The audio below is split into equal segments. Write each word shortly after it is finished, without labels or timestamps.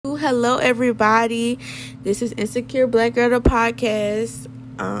Hello, everybody. This is Insecure Black Girl, the podcast.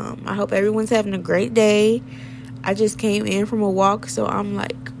 I hope everyone's having a great day. I just came in from a walk, so I'm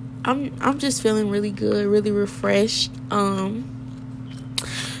just feeling really good, really refreshed. I've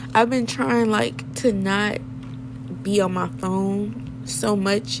been trying to not be on my phone so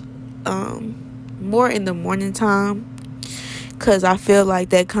much, more in the morning time, because I feel like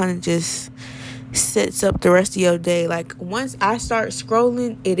that kind of just sets up the rest of your day. Once I start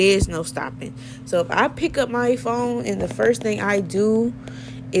scrolling, it is no stopping. So if I pick up my phone and the first thing I do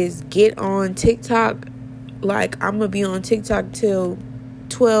is get on TikTok, I'm gonna be on TikTok till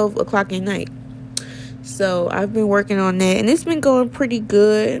 12 o'clock at night. So I've been working on that, and it's been going pretty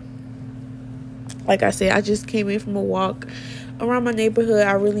good. Like I said, I just came in from a walk around my neighborhood.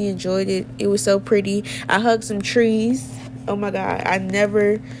 I really enjoyed it. It was so pretty. I hugged some trees. Oh my God, I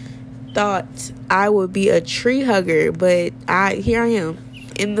never thought I would be a tree hugger, but here I am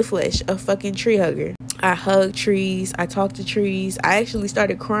in the flesh, a fucking tree hugger. I hug trees, I talk to trees. I actually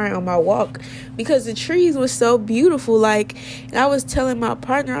started crying on my walk because the trees were so beautiful. And I was telling my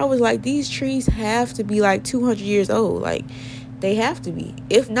partner, I was like, these trees have to be 200 years old. They have to be.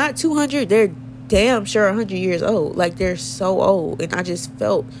 If not 200, they're damn sure 100 years old. They're so old. And I just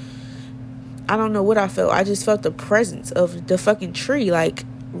felt, I don't know what I felt. I just felt the presence of the fucking tree.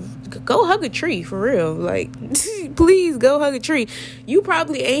 Go hug a tree, for real. Please go hug a tree. You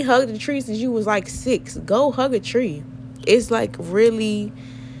probably ain't hugged a tree since you was 6. Go hug a tree. It's really,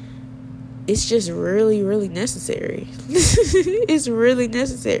 it's just really, really necessary. It's really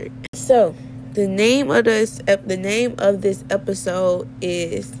necessary. So the name of this episode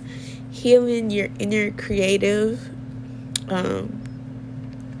is Healing Your Inner Creative.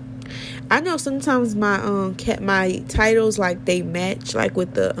 I know sometimes my titles they match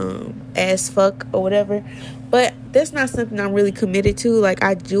with the as fuck or whatever, but that's not something I'm really committed to.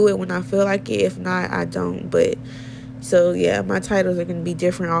 I do it when I feel like it. If not, I don't. But so yeah, my titles are gonna be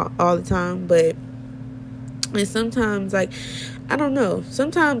different all the time. And sometimes I don't know.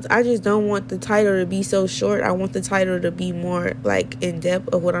 Sometimes I just don't want the title to be so short. I want the title to be more in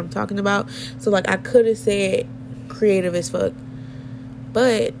depth of what I'm talking about. So I could have said creative as fuck,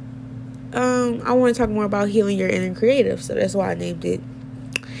 but I want to talk more about healing your inner creative, so that's why I named it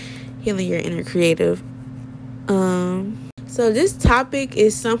Healing Your Inner Creative. So this topic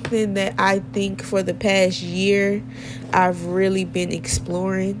is something that I think for the past year I've really been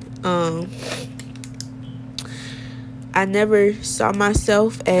exploring. I never saw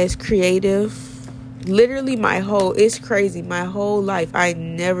myself as creative. Literally it's crazy. My whole life, I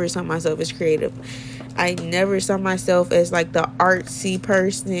never saw myself as creative. I never saw myself as the artsy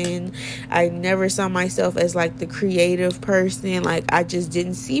person. I never saw myself as the creative person. I just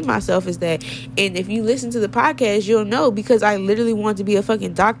didn't see myself as that. And if you listen to the podcast, you'll know, because I literally wanted to be a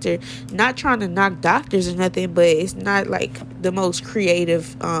fucking doctor. Not trying to knock doctors or nothing, but it's not the most creative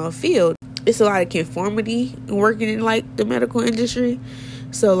field. It's a lot of conformity working in the medical industry.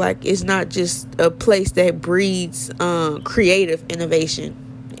 So it's not just a place that breeds creative innovation.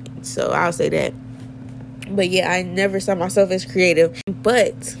 So I'll say that. But yeah, I never saw myself as creative.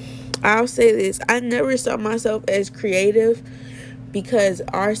 But I'll say this, I never saw myself as creative because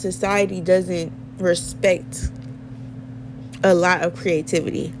our society doesn't respect a lot of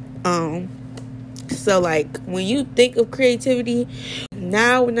creativity. So when you think of creativity,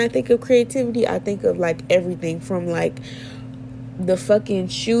 now when I think of creativity, I think of everything from the fucking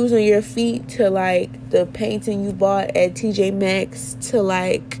shoes on your feet to the painting you bought at TJ Maxx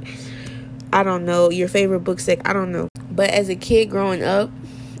to I don't know, your favorite book set. I don't know. But as a kid growing up,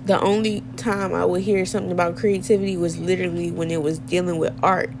 the only time I would hear something about creativity was literally when it was dealing with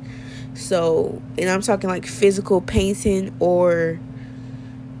art. So, and I'm talking physical painting or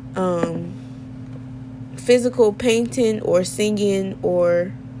singing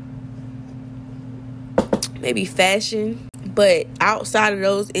or maybe fashion. But outside of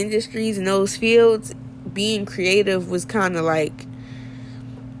those industries and those fields, being creative was kind of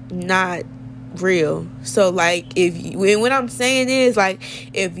not real. So what I'm saying is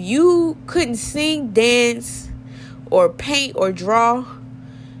if you couldn't sing, dance, or paint or draw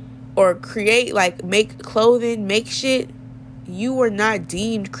or create, make clothing, make shit, you were not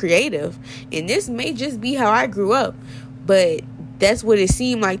deemed creative. And this may just be how I grew up, but that's what it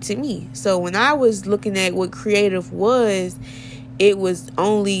seemed like to me. So when I was looking at what creative was, it was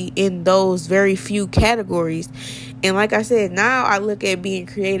only in those very few categories. And like I said, now I look at being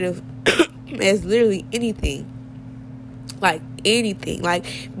creative as literally anything. Anything.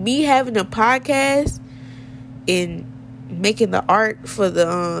 Me having a podcast and making the art for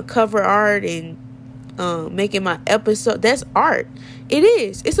the cover art and making my episode. That's art. It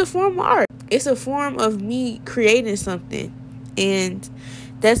is. It's a form of art. It's a form of me creating something. And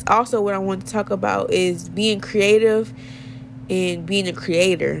that's also what I want to talk about, is being creative and being a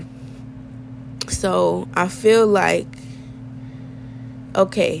creator. So I feel like,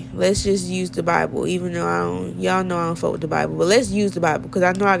 okay, let's just use the Bible, even though y'all know I don't fuck with the Bible, but let's use the Bible, because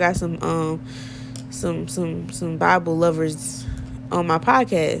I know I got some Bible lovers on my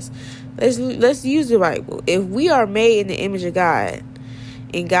podcast. Let's use the Bible. If we are made in the image of God,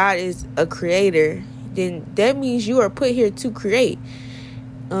 and God is a creator, then that means you are put here to create.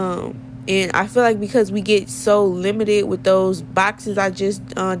 And I feel like because we get so limited with those boxes I just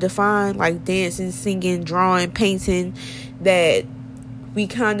defined, like dancing, singing, drawing, painting, that we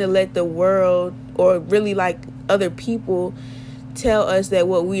kind of let the world, or really like other people, tell us that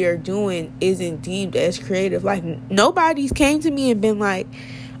what we are doing isn't deemed as creative. Like, nobody's came to me and been like,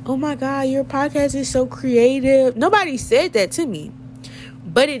 oh my God, your podcast is so creative. Nobody said that to me,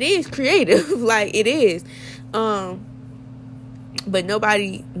 but it is creative. Like, it is. But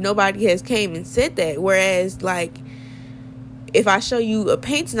nobody has came and said that. Whereas, like, if I show you a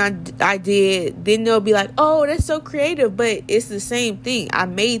painting I did, then they'll be like, oh, that's so creative. But it's the same thing. I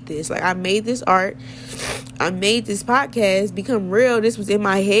made this. Like, I made this art. I made this podcast become real. This was in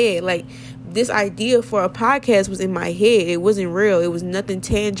my head. Like, this idea for a podcast was in my head. It wasn't real. It was nothing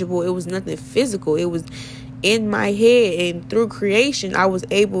tangible. It was nothing physical. It was in my head. And through creation, I was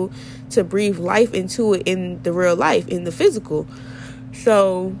able to breathe life into it in the real life, in the physical.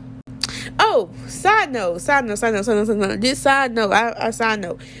 So, side note. This side note, I side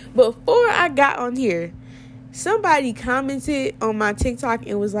note. Before I got on here, somebody commented on my TikTok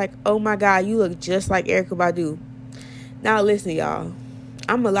and was like, oh my God, you look just like Erykah Badu. Now listen, y'all,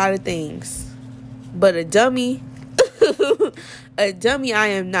 I'm a lot of things, but a dummy, I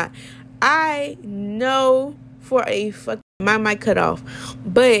am not. I know for a my mic cut off,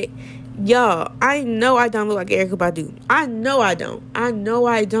 but y'all, I know I don't look like Erykah Badu. I know I don't.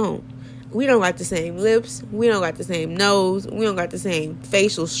 We don't got the same lips. We don't got the same nose. We don't got the same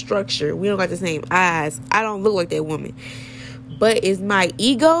facial structure. We don't got the same eyes. I don't look like that woman. But is my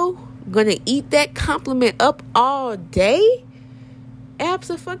ego gonna eat that compliment up all day?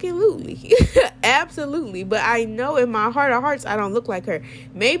 Absolutely. Absolutely. But I know in my heart of hearts, I don't look like her.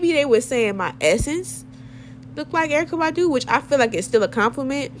 Maybe they were saying my essence look like Erykah Badu, which I feel like it's still a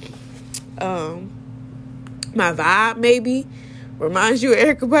compliment. My vibe maybe reminds you of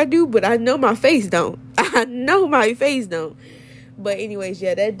Erykah Badu, but I know my face don't. But anyways,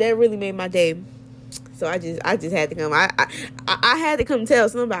 yeah, that really made my day. So I just had to come. I had to come tell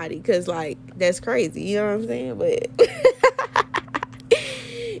somebody, because like, that's crazy. You know what I'm saying? But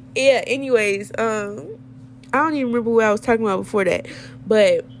yeah. Anyways, I don't even remember what I was talking about before that.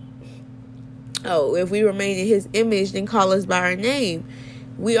 But if we remain in His image, then call us by our name.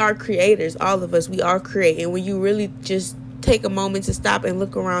 We are creators, all of us. We are creating. And when you really just take a moment to stop and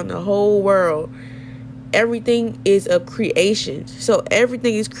look around the whole world, everything is a creation. So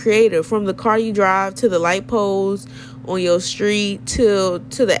everything is creative, from the car you drive to the light poles on your street to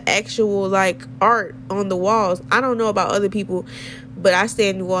the actual like art on the walls. I don't know about other people, but I stay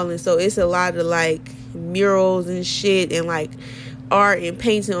in New Orleans, so it's a lot of like murals and shit, and like art and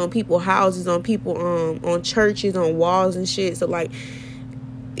painting on people's houses, on people on churches, on walls and shit. So like,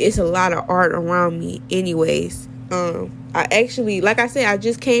 it's a lot of art around me. Anyways, I actually, like I said, I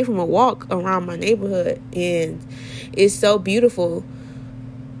just came from a walk around my neighborhood, and it's so beautiful.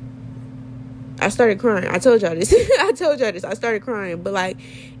 I started crying. I told y'all this. I started crying, but like,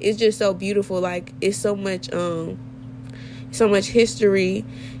 it's just so beautiful. Like, it's so much history,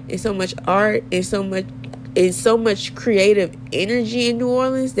 and so much art, and so much creative energy in New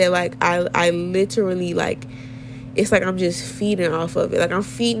Orleans that like, I literally like, it's like I'm just feeding off of it. Like, I'm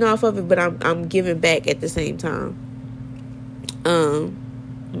feeding off of it, but I'm giving back at the same time.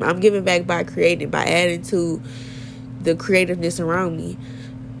 I'm giving back by creating, by adding to the creativeness around me.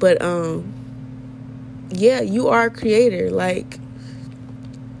 But yeah, you are a creator. Like,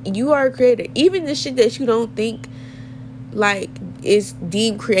 you are a creator. Even the shit that you don't think like is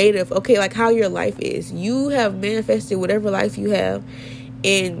deemed creative. Okay, like how your life is. You have manifested whatever life you have.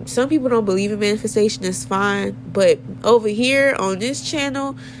 And some people don't believe in manifestation. It's fine. But over here on this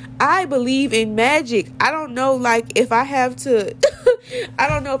channel, I believe in magic. I don't know, like, if I have to I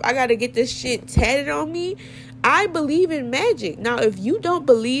don't know if I gotta get this shit tatted on me. I believe in magic. Now, if you don't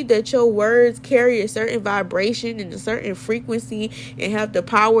believe that your words carry a certain vibration and a certain frequency and have the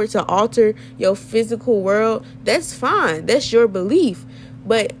power to alter your physical world, that's fine. That's your belief.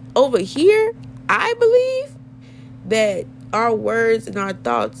 But over here, I believe that our words and our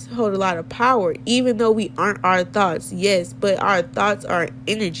thoughts hold a lot of power, even though we aren't our thoughts. Yes, but our thoughts are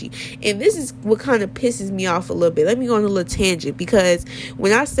energy. And this is what kind of pisses me off a little bit. Let me go on a little tangent, because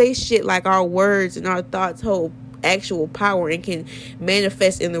when I say shit like our words and our thoughts hold actual power and can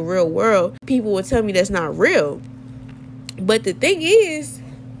manifest in the real world, people will tell me that's not real. But the thing is,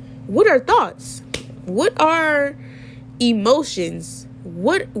 what are thoughts? What are emotions?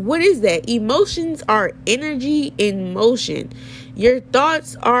 What is that? Emotions are energy in motion. Your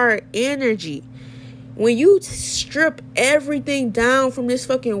thoughts are energy. When you strip everything down from this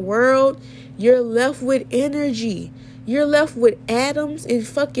fucking world, you're left with energy. You're left with atoms and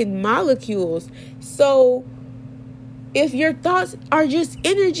fucking molecules. So if your thoughts are just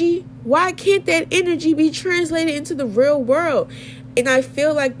energy, why can't that energy be translated into the real world? And I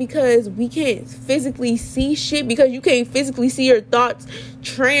feel like because we can't physically see shit, because you can't physically see your thoughts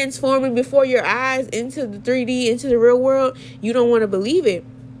transforming before your eyes into the 3D, into the real world, you don't want to believe it.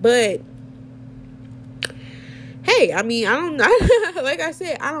 But hey, I mean, I don't know. Like I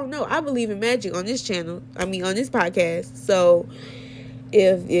said, I don't know. I believe in magic on this channel. On this podcast. So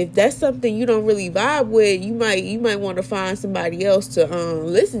if that's something you don't really vibe with, you might want to find somebody else to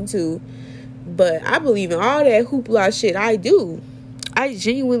listen to. But I believe in all that hoopla shit. I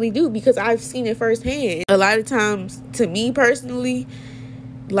genuinely do, because I've seen it firsthand. A lot of times, to me personally,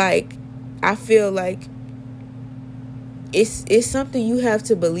 like, I feel like it's something you have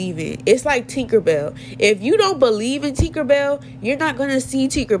to believe in. It's like Tinkerbell. If you don't believe in Tinkerbell, you're not going to see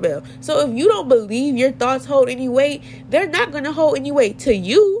Tinkerbell. So if you don't believe your thoughts hold any weight, they're not going to hold any weight to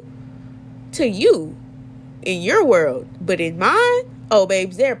you in your world. But in mine, oh,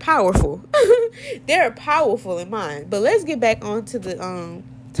 babes, they're powerful. They're powerful in mine. But let's get back onto the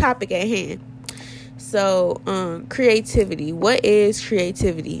topic at hand. So, creativity. What is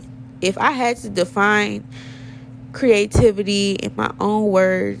creativity? If I had to define creativity in my own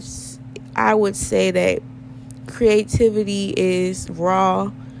words, I would say that creativity is raw,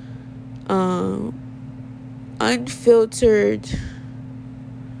 unfiltered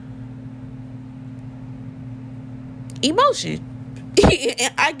emotion.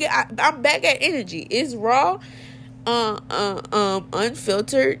 I'm back at energy. It's raw,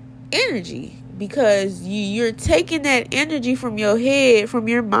 unfiltered energy, because you're taking that energy from your head, from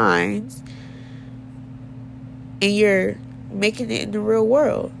your mind, and you're making it in the real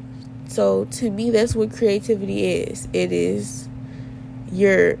world. So to me, that's what creativity is. It is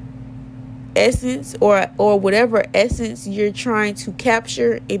your essence, or whatever essence you're trying to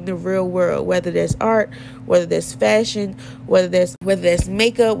capture in the real world, whether that's art, whether that's fashion, whether that's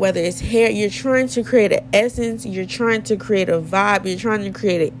makeup, whether it's hair. You're trying to create an essence, you're trying to create a vibe, you're trying to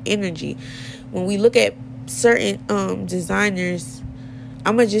create an energy. When we look at certain designers,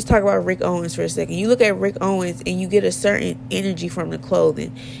 I'm gonna just talk about Rick Owens for a second. You look at Rick Owens and you get a certain energy from the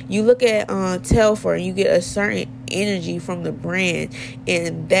clothing. You look at Telfar and you get a certain energy from the brand,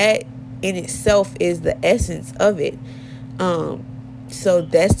 and that in itself is the essence of it. So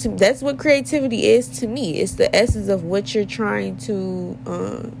that's what creativity is to me. It's the essence of what you're trying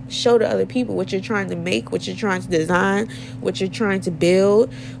to show to other people, what you're trying to make, what you're trying to design, what you're trying to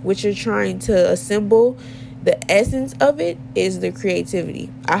build, what you're trying to assemble. The essence of it is the creativity.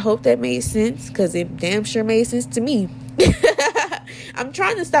 I hope that made sense, because it damn sure made sense to me. I'm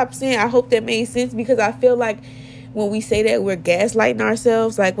trying to stop saying I hope that made sense, because I feel like when we say that, we're gaslighting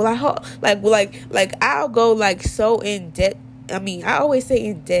ourselves. Like, well, I hope, like I'll go like so in depth. I mean, I always say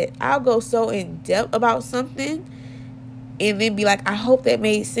in depth. I'll go so in depth about something and then be like, I hope that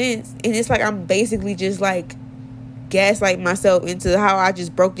made sense. And it's like I'm basically just like gaslight myself into how I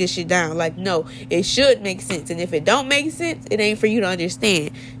just broke this shit down. Like, no, it should make sense. And if it don't make sense, it ain't for you to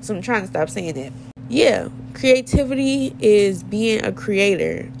understand. So I'm trying to stop saying that. Yeah, creativity is being a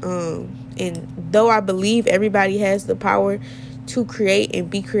creator. And though I believe everybody has the power to create and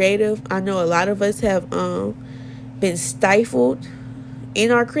be creative, I know a lot of us have been stifled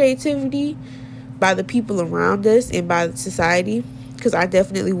in our creativity by the people around us and by society, because I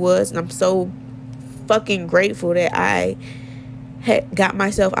definitely was. And I'm so fucking grateful that I had got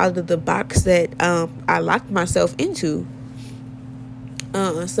myself out of the box that I locked myself into.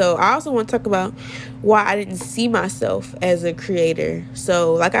 So I also want to talk about why I didn't see myself as a creator.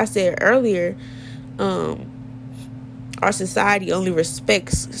 So like I said earlier, our society only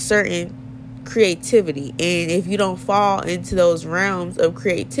respects certain creativity, and if you don't fall into those realms of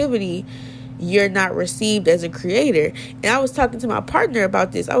creativity, you're not received as a creator. And I was talking to my partner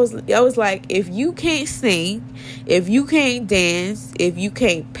about this. I was like, if you can't sing, if you can't dance, if you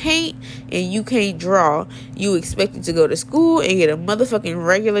can't paint, and you can't draw, you expected to go to school and get a motherfucking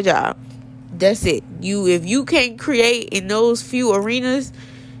regular job. That's it. If you can't create in those few arenas,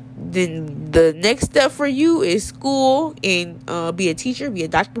 then the next step for you is school and be a teacher, be a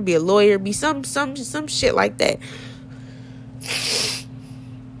doctor, be a lawyer, be some shit like that.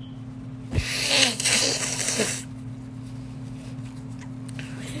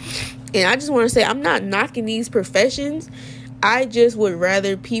 And I just want to say, I'm not knocking these professions. I just would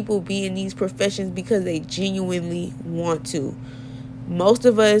rather people be in these professions because they genuinely want to. Most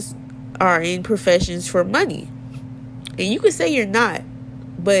of us are in professions for money. And you can say you're not,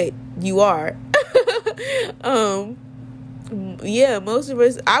 but you are. Yeah, most of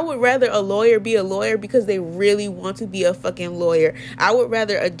us, I would rather a lawyer be a lawyer because they really want to be a fucking lawyer. I would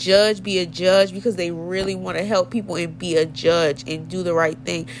rather a judge be a judge because they really want to help people and be a judge and do the right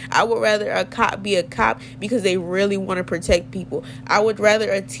thing. I would rather a cop be a cop because they really want to protect people. I would rather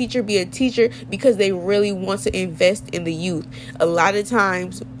a teacher be a teacher because they really want to invest in the youth. A lot of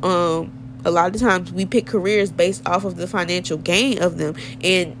times we pick careers based off of the financial gain of them,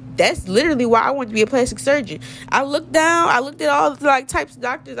 and that's literally why I wanted to be a plastic surgeon. I looked at all the like types of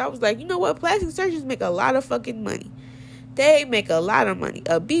doctors. I was like, you know what? Plastic surgeons make a lot of fucking money. They make a lot of money.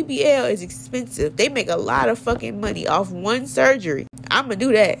 A BBL is expensive. They make a lot of fucking money off one surgery. I'm gonna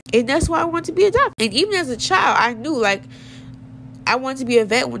do that. And that's why I wanted to be a doctor. And even as a child, I knew like I wanted to be a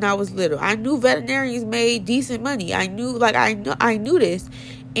vet when I was little. I knew veterinarians made decent money. I knew this.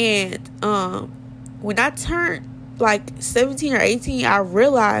 And when I turned like 17 or 18, I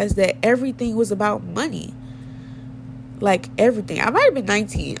realized that everything was about money. Like everything. I might have been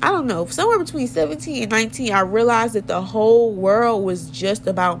 19. I don't know. Somewhere between 17 and 19, I realized that the whole world was just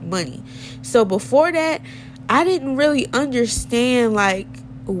about money. So before that, I didn't really understand like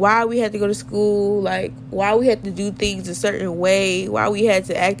why we had to go to school, like why we had to do things a certain way, why we had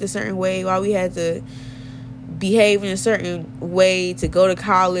to act a certain way, why we had to behave in a certain way to go to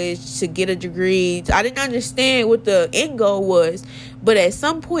college, to get a degree. I didn't understand what the end goal was. But at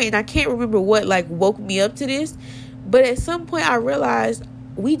some point, and I can't remember what like woke me up to this, but at some point I realized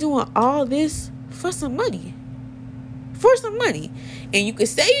we doing all this for some money. For some money. And you could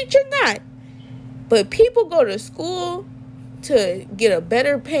say that you're not, but people go to school to get a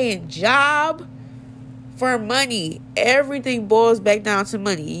better paying job for money. Everything boils back down to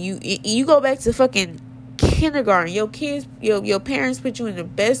money. You go back to fucking kindergarten. Your parents put you in the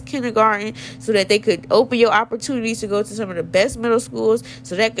best kindergarten so that they could open your opportunities to go to some of the best middle schools,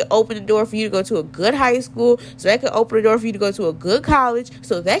 so that could open the door for you to go to a good high school, so that could open the door for you to go to a good college,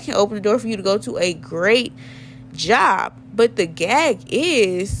 so that can open the door for you to go to a great job. But the gag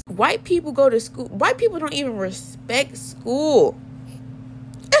is white people go to school. White people don't even respect school.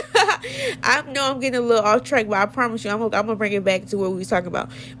 I know I'm getting a little off track, but I promise you I'm gonna bring it back to what we was talking about.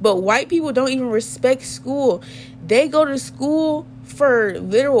 But white people don't even respect school. They go to school for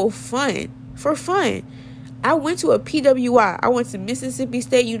literal fun. For fun. I went to a PWI. I went to Mississippi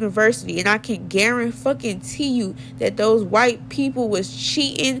State University, and I can guarantee you that those white people was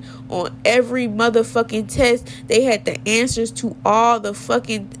cheating on every motherfucking test. They had the answers to all the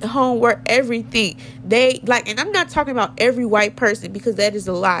fucking homework, everything. They like, and I'm not talking about every white person because that is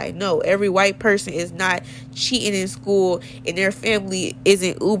a lie. No, every white person is not cheating in school, and their family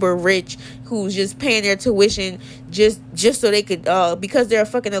isn't uber rich who's just paying their tuition just so they could because they're a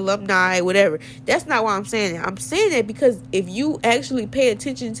fucking alumni, whatever. That's not why I'm saying it. I'm saying that because if you actually pay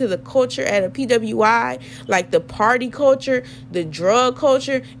attention to the culture at a PWI, like the party culture, the drug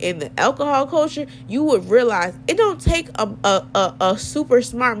culture, and the alcohol culture, you would realize it don't take a super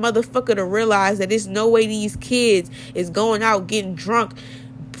smart motherfucker to realize that there's no way these kids is going out getting drunk,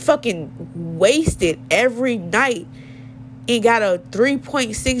 fucking wasted every night, and got a 3.6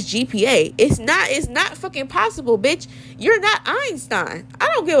 GPA. It's not fucking possible, bitch. You're not Einstein. I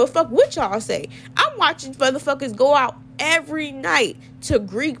don't give a fuck what y'all say. I'm watching motherfuckers go out every night to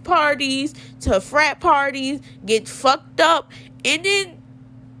Greek parties, to frat parties, get fucked up, and then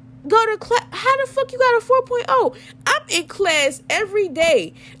go to class. How the fuck you got a 4.0? I'm in class every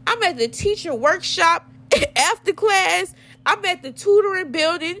day. I'm at the teacher workshop after class. I'm at the tutoring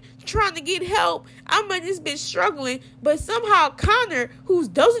building trying to get help. I'm in this bitch struggling, but somehow Connor, who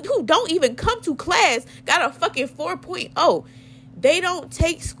don't even come to class, got a fucking 4.0. They don't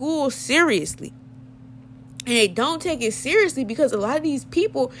take school seriously. And they don't take it seriously because a lot of these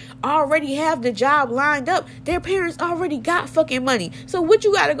people already have the job lined up. Their parents already got fucking money. So what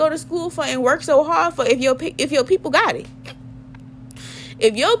you got to go to school for and work so hard for if your people got it?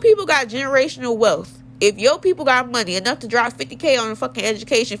 If your people got generational wealth, if your people got money enough to drop $50K on a fucking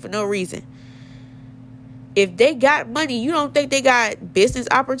education for no reason, if they got money, you don't think they got business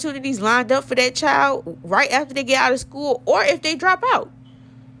opportunities lined up for that child right after they get out of school or if they drop out?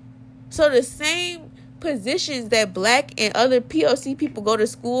 So the same positions that black and other POC people go to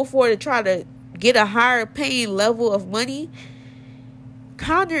school for to try to get a higher paying level of money,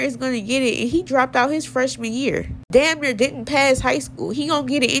 Connor is going to get it, and he dropped out his freshman year. Damn near didn't pass high school. He going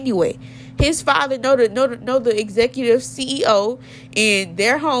to get it anyway. His father know the executive CEO, and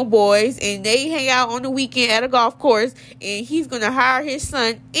they're homeboys, and they hang out on the weekend at a golf course, and he's going to hire his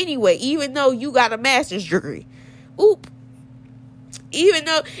son anyway, even though you got a master's degree. Oop. Even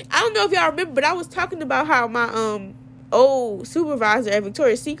though, I don't know if y'all remember, but I was talking about how my old supervisor at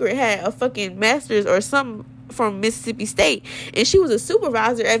Victoria's Secret had a fucking master's or something from Mississippi State, and she was a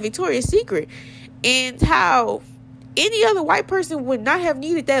supervisor at Victoria's Secret, and how any other white person would not have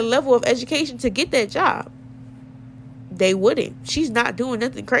needed that level of education to get that job. They wouldn't. She's not doing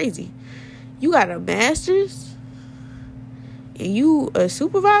nothing crazy. You got a master's and you a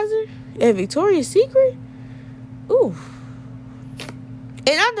supervisor at Victoria's Secret? Ooh.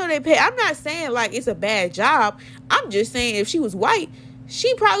 And I know they pay. I'm not saying like it's a bad job. I'm just saying if she was white,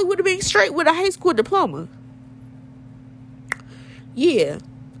 she probably would have been straight with a high school diploma. Yeah.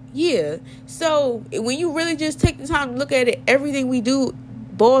 So when you really just take the time to look at it, everything we do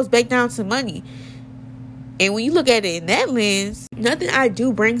boils back down to money. And when you look at it in that lens, nothing I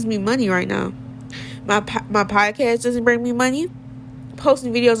do brings me money right now. My podcast doesn't bring me money.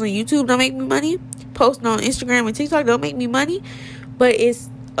 Posting videos on YouTube don't make me money. Posting on Instagram and TikTok don't make me money. But it's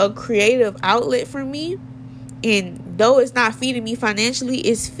a creative outlet for me. And though it's not feeding me financially,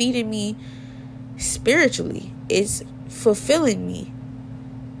 it's feeding me spiritually. It's fulfilling me.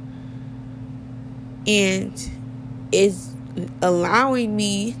 And it's allowing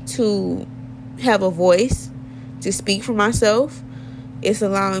me to have a voice, to speak for myself. It's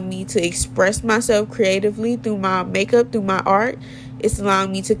allowing me to express myself creatively through my makeup, through my art. It's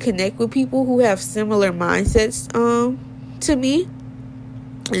allowing me to connect with people who have similar mindsets to me.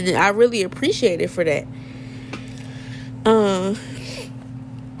 And I really appreciate it for that.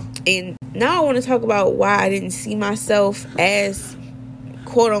 And now I want to talk about why I didn't see myself as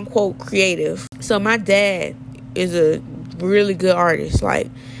quote unquote creative. So my dad is a really good artist.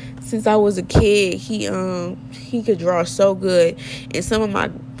 Like, since I was a kid, he could draw so good. And some of my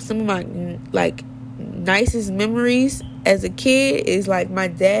like nicest memories as a kid is like my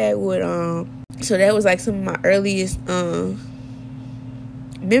dad would so that was like some of my earliest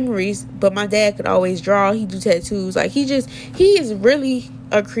memories. But my dad could always draw. He do tattoos. Like he is really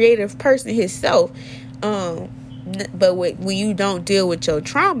a creative person himself. But when you don't deal with your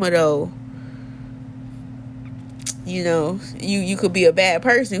trauma though, you know, you could be a bad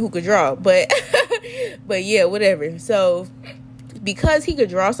person who could draw. But yeah, whatever. So because he could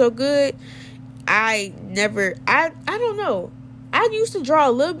draw so good, I don't know. I used to draw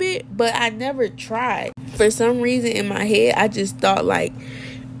a little bit, but I never tried. For some reason in my head, I just thought like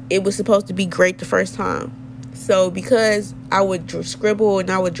it was supposed to be great the first time. So because I would scribble and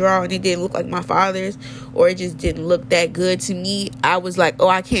I would draw and it didn't look like my father's, or it just didn't look that good to me, I was like, oh,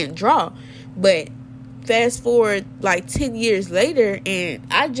 I can't draw. But fast forward like 10 years later, and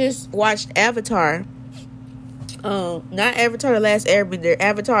I just watched Avatar. Not Avatar: The Last Airbender,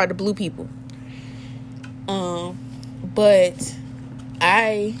 Avatar: The Blue People. But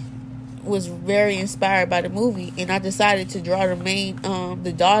I was very inspired by the movie, and I decided to draw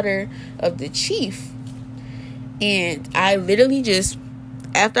the daughter of the chief. And I literally just,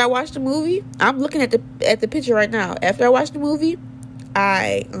 after I watched the movie, I'm looking at the picture right now. After I watched the movie,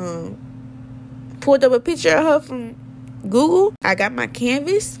 I pulled up a picture of her from Google. I got my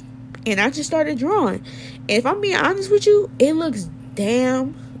canvas, and I just started drawing. And if I'm being honest with you, it looks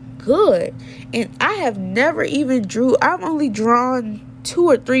damn good. And I have never even I've only drawn 2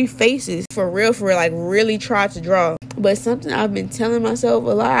 or 3 faces for real, like really tried to draw. But something I've been telling myself a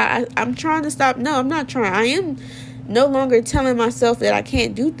lot, I'm trying to stop. No, I'm not trying. I am no longer telling myself that I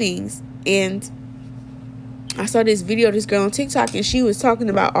can't do things. And I saw this video of this girl on TikTok, and she was talking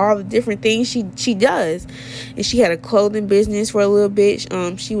about all the different things she does. And she had a clothing business for a little bit.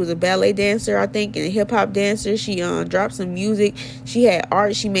 She was a ballet dancer, I think, and a hip hop dancer. She dropped some music. She had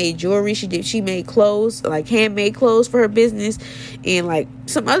art. She made jewelry. She made clothes, like handmade clothes for her business, and like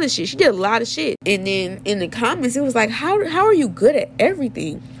some other shit. She did a lot of shit. And then in the comments, it was like, how are you good at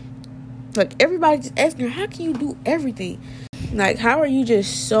everything? Like everybody just asking her, how can you do everything? Like, how are you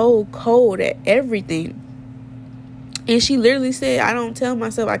just so cold at everything? And she literally said, I don't tell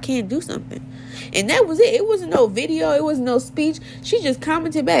myself I can't do something. And that was it. It wasn't no video. It wasn't no speech. She just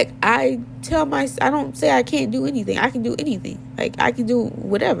commented back. I don't say I can't do anything. I can do anything. Like, I can do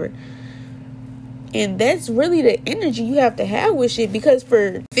whatever. And that's really the energy you have to have with shit. Because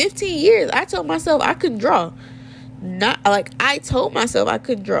for 15 years, I told myself I couldn't draw. Not like I told myself I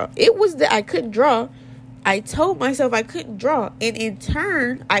couldn't draw. It was that I couldn't draw. I told myself I couldn't draw, and in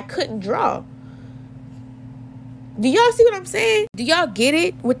turn I couldn't draw. Do y'all see what I'm saying? Do y'all get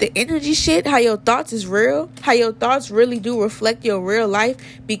it with the energy shit? How your thoughts is real? How your thoughts really do reflect your real life?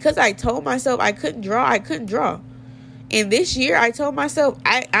 Because I told myself I couldn't draw, I couldn't draw. And this year, I told myself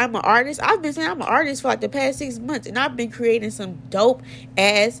I'm an artist. I've been saying I'm an artist for like the past 6 months. And I've been creating some dope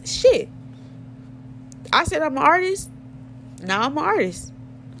ass shit. I said I'm an artist. Now I'm an artist.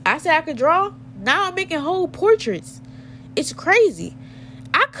 I said I could draw. Now I'm making whole portraits. It's crazy.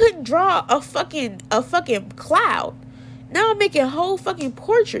 I couldn't draw a fucking cloud. Now I'm making whole fucking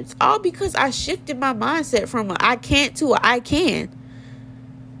portraits. All because I shifted my mindset from a I can't to a I can.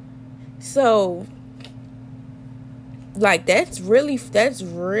 So, like, that's really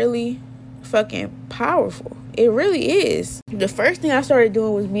fucking powerful. It really is. The first thing I started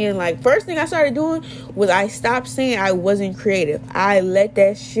doing was I stopped saying I wasn't creative. I let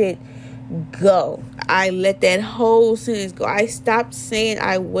that shit go. I let that whole sentence go. I stopped saying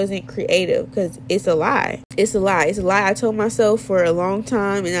I wasn't creative because it's a lie. It's a lie. It's a lie I told myself for a long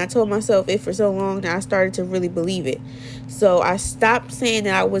time, and I told myself it for so long that I started to really believe it. So I stopped saying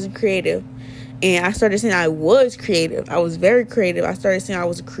that I wasn't creative, and I started saying I was creative. I was very creative. I started saying I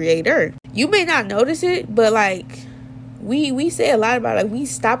was a creator. You may not notice it, but like we say a lot about it. Like, we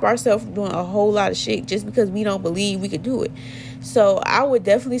stop ourselves from doing a whole lot of shit just because we don't believe we could do it. So I would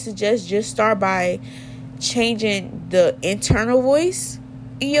definitely suggest just start by changing the internal voice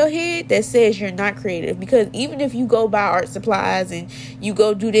in your head that says you're not creative. Because even if you go buy art supplies and you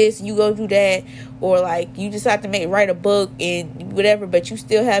go do this and you go do that, or like you decide to write a book and whatever, but you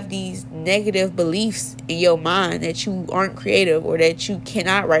still have these negative beliefs in your mind that you aren't creative, or that you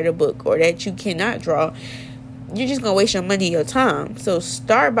cannot write a book, or that you cannot draw, you're just gonna waste your money and your time. So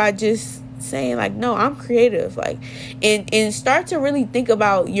start by just saying like, no, I'm creative. Like, and start to really think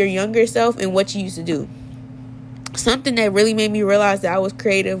about your younger self and what you used to do. Something that really made me realize that I was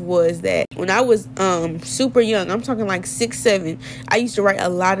creative was that when I was super young, I'm talking like 6, 7, I used to write a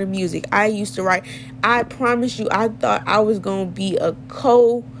lot of music. I promise you, I thought I was gonna be a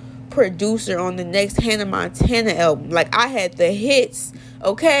co-producer on the next Hannah Montana album. Like, I had the hits.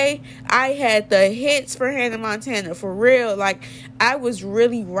 Okay, I had the hits for Hannah Montana, for real. Like, I was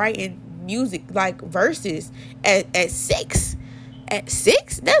really writing music, like verses at 6. At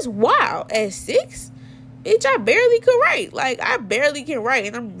 6? That's wild. At 6? Bitch, I barely could write. Like, I barely can write,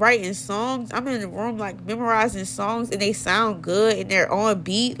 and I'm writing songs. I'm in the room, like, memorizing songs, and they sound good, and they're on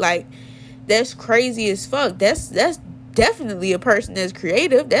beat. Like, that's crazy as fuck. That's definitely a person that's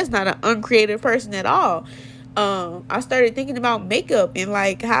creative. That's not an uncreative person at all. I started thinking about makeup and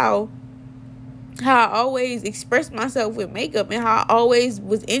like how I always expressed myself with makeup, and how I always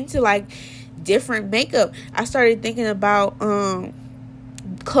was into like different makeup. I started thinking about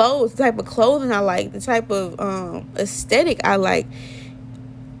clothes, the type of clothing I like, the type of aesthetic I like.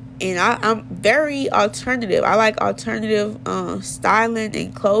 And I'm very alternative. I like alternative styling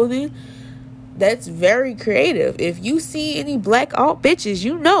and clothing. That's very creative. If you see any black alt bitches,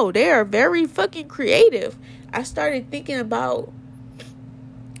 you know they are very fucking creative. I started thinking about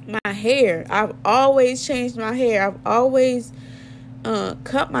my hair. I've always changed my hair. I've always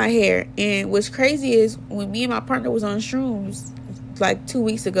cut my hair. And what's crazy is when me and my partner was on shrooms like 2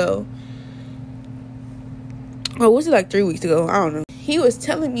 weeks ago, or was it like 3 weeks ago? I don't know. He was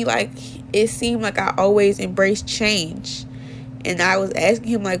telling me like it seemed like I always embraced change. And I was asking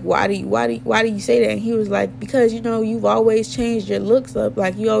him, like, why do you say that? And he was like, because, you know, you've always changed your looks up.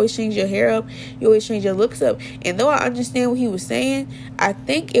 Like, you always change your hair up. You always change your looks up. And though I understand what he was saying, I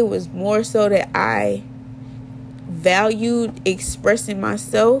think it was more so that I valued expressing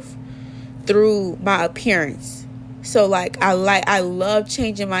myself through my appearance. So, like, I love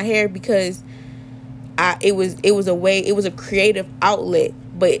changing my hair because it was a creative outlet.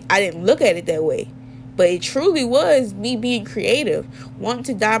 But I didn't look at it that way. But it truly was me being creative, wanting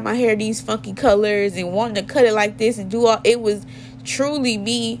to dye my hair these funky colors and wanting to cut it like this and do all. It was truly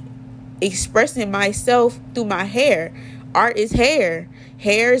me expressing myself through my hair. Art is hair.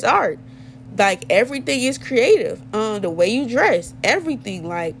 Hair is art. Like, everything is creative. The way you dress, everything.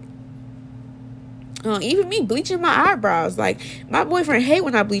 Like, even me bleaching my eyebrows. Like, my boyfriend hate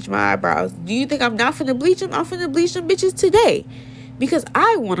when I bleach my eyebrows. Do you think I'm not finna bleach them? I'm finna bleach them bitches today. Because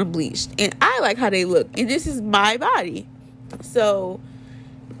I want them bleached and I like how they look, and this is my body. So,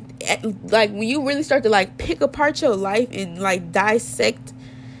 like, when you really start to like pick apart your life and like dissect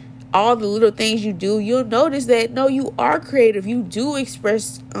all the little things you do, you'll notice that no, you are creative. You do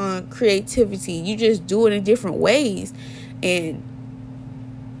express creativity. You just do it in different ways. And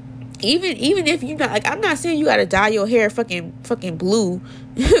Even if you not, like, I'm not saying you gotta dye your hair fucking blue,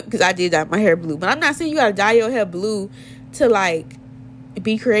 because I did dye my hair blue, but I'm not saying you gotta dye your hair blue to like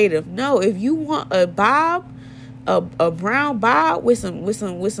be creative. No, if you want a bob, a brown bob with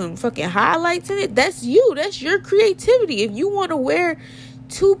some fucking highlights in it, that's you. That's your creativity. If you want to wear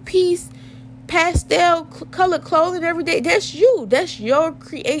 2-piece pastel colored clothing every day, that's you. That's your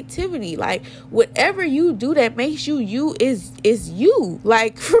creativity. Like, whatever you do that makes you is you.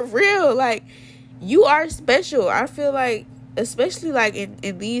 Like, for real. Like, you are special. I feel like, especially like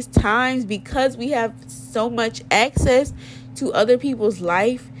in these times, because we have so much access to other people's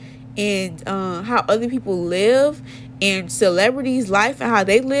life and how other people live, and celebrities' life and how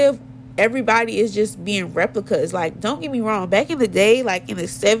they live. Everybody is just being replicas. Like, don't get me wrong, back in the day, like in the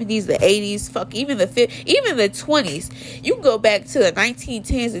 70s, the 80s, fuck, even the 20s, you can go back to the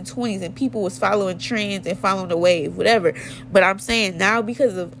 1910s and 20s and people was following trends and following the wave, whatever. But I'm saying now,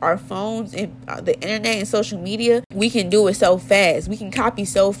 because of our phones and the internet and social media, we can do it so fast. We can copy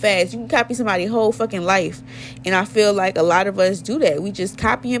so fast. You can copy somebody's whole fucking life. And I feel like a lot of us do that. We just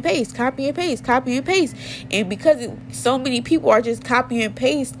copy and paste. And because so many people are just copy and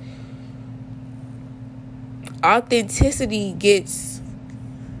paste, authenticity gets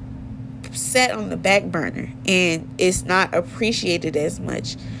set on the back burner and it's not appreciated as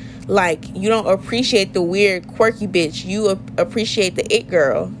much. Like, you don't appreciate the weird, quirky bitch. You appreciate the it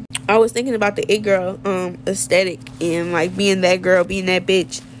girl. I was thinking about the it girl aesthetic and like being that girl, being that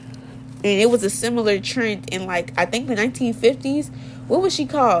bitch. And it was a similar trend in, like, I think the 1950s. What was she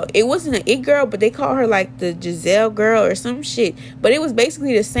called? It wasn't an it girl, but they called her like the Giselle girl or some shit. But it was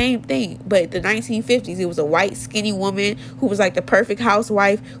basically the same thing. But the 1950s, it was a white skinny woman who was like the perfect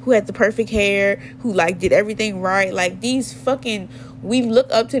housewife, who had the perfect hair, who like did everything right. Like, these fucking, we look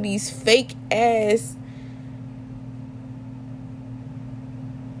up to these fake ass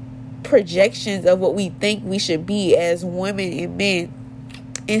projections of what we think we should be as women and men,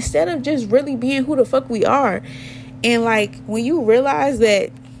 instead of just really being who the fuck we are. And like, when you realize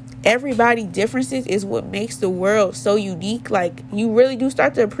that everybody's differences is what makes the world so unique, like, you really do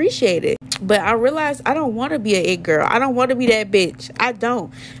start to appreciate it. But I realized I don't want to be an it girl. I don't want to be that bitch. I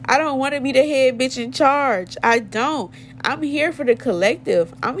don't want to be the head bitch in charge. I'm here for the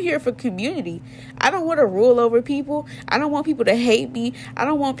collective. I'm here for community. I don't want to rule over people. I don't want people to hate me. I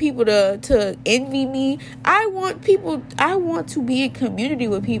don't want people to envy me. I want to be in community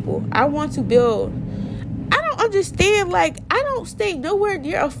with people. I want to build. I don't understand, like, I don't stay nowhere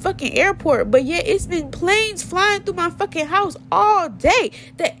near a fucking airport, but yet it's been planes flying through my fucking house all day.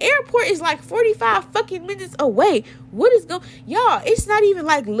 The airport is like 45 fucking minutes away. What is going, y'all, it's not even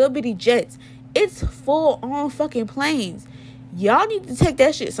like little bitty jets. It's full on fucking planes. Y'all need to take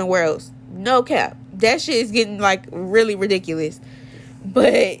that shit somewhere else. No cap. That shit is getting like really ridiculous.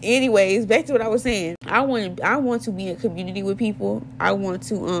 But anyways, back to what I was saying. I want to be in community with people. I want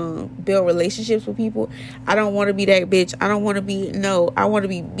to build relationships with people. I don't want to be that bitch. I want to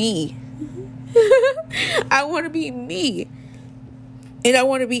be me. I want to be me. And I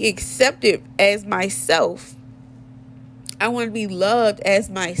want to be accepted as myself. I want to be loved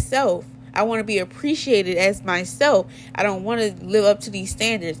as myself. I want to be appreciated as myself. I don't want to live up to these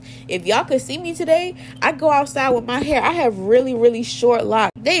standards. If y'all could see me today, I go outside with my hair. I have really, really short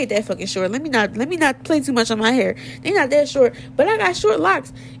locks. They ain't that fucking short. Let me not play too much on my hair. They not that short, but I got short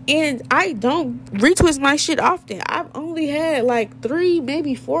locks, and I don't retwist my shit often. I've only had like 3,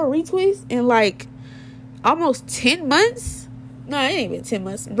 maybe 4 retwists in like almost 10 months. No, it ain't been 10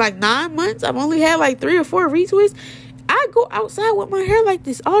 months. Like 9 months. I've only had like 3 or 4 retwists. I go outside with my hair like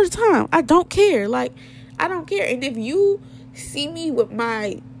this all the time. I don't care. Like, I don't care. And if you see me with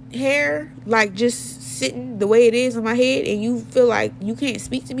my hair, like, just sitting the way it is on my head, and you feel like you can't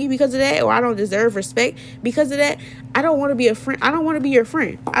speak to me because of that, or I don't deserve respect because of that, I don't want to be a friend. I don't want to be your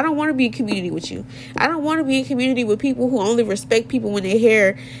friend. I don't want to be in community with you. I don't want to be in community with people who only respect people when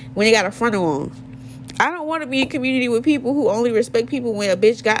they got a frontal on. I don't want to be in community with people who only respect people when a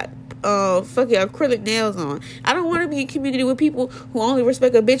bitch got fucking acrylic nails on. I don't want to be in community with people who only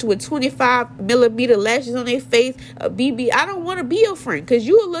respect a bitch with 25mm lashes on their face, a BB. I don't want to be your friend because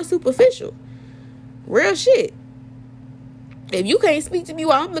you a little superficial. Real shit. If you can't speak to me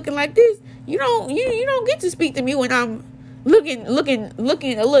while I'm looking like this, you don't get to speak to me when I'm looking a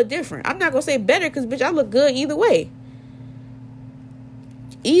little different. I'm not gonna say better because bitch, I look good either way.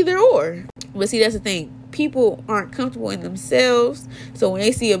 Either or. But see, that's the thing. People aren't comfortable in themselves, so when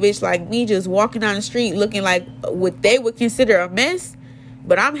they see a bitch like me just walking down the street looking like what they would consider a mess,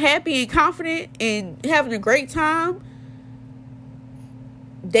 but I'm happy and confident and having a great time,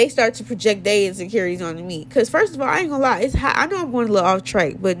 they start to project their insecurities onto me. Because first of all, I ain't gonna lie, it's hot. I know I'm going a little off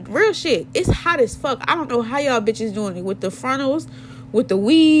track, but real shit, it's hot as fuck. I don't know how y'all bitches doing it with the frontals, with the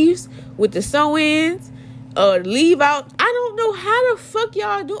weaves, with the sew-ins, leave out. I don't know how the fuck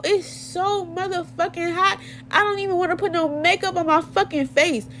y'all do. It's so motherfucking hot. I don't even want to put no makeup on my fucking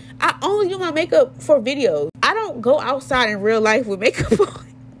face. I only do my makeup for videos. I don't go outside in real life with makeup on.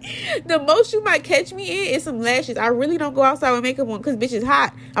 The most you might catch me in is some lashes. I really don't go outside with makeup on because bitch is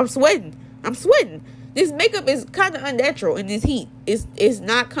hot. I'm sweating. This makeup is kind of unnatural in this heat. It's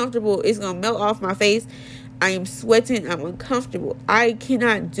not comfortable. It's gonna melt off my face. I am sweating. I'm uncomfortable. I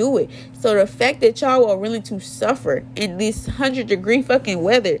cannot do it. So the fact that y'all are willing to suffer in this 100-degree fucking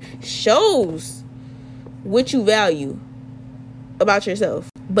weather shows what you value about yourself.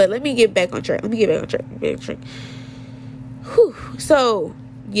 But let me get back on track. Whew. So,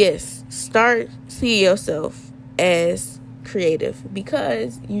 yes, start seeing yourself as creative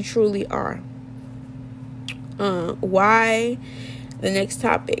because you truly are. Why? The next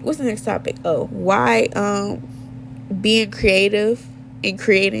topic. What's the next topic? Oh, why being creative and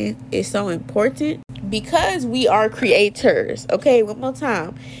creating is so important? Because we are creators. Okay, one more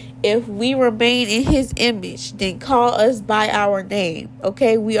time. If we remain in his image, then call us by our name.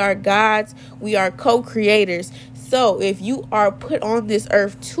 Okay, we are gods. We are co-creators. So if you are put on this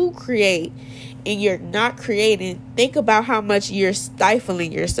earth to create and you're not creating, think about how much you're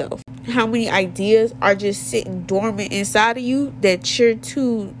stifling yourself. How many ideas are just sitting dormant inside of you that you're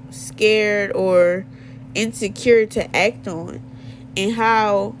too scared or insecure to act on, and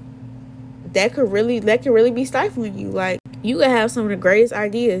how that could really be stifling you. Like, you could have some of the greatest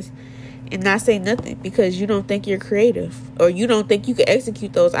ideas and not say nothing because you don't think you're creative or you don't think you can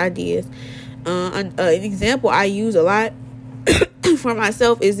execute those ideas. An example I use a lot for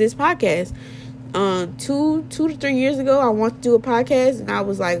myself is this podcast. 2 to 3 years ago, I wanted to do a podcast, and I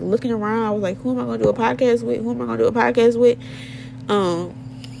was like looking around. I was like, who am I going to do a podcast with?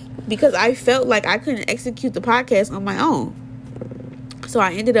 Because I felt like I couldn't execute the podcast on my own. So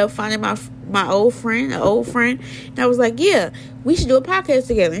I ended up finding my old friend, and I was like, yeah, we should do a podcast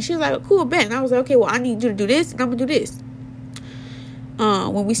together. And she was like, cool, bet. And I was like, okay, well, I need you to do this, and I'm gonna do this.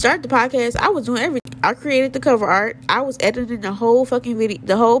 When we started the podcast, I was doing everything. I created the cover art. I was editing the whole fucking video,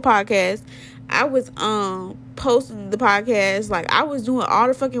 the whole podcast. I was posting the podcast. Like, I was doing all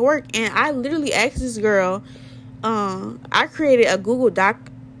the fucking work. And I literally asked this girl, I created a Google Doc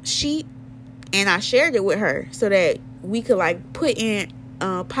sheet and I shared it with her so that we could like put in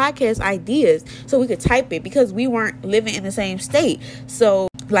podcast ideas, so we could type it, because we weren't living in the same state. So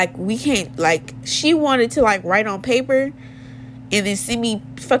like, we can't, like, she wanted to like write on paper and then send me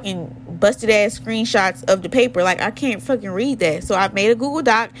fucking busted ass screenshots of the paper. Like, I can't fucking read that. So I made a Google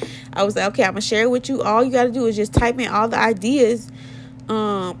Doc. I was like, okay, I'm gonna share it with you. All you gotta do is just type in all the ideas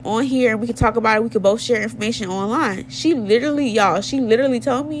on here, and we can talk about it. We could both share information online. She literally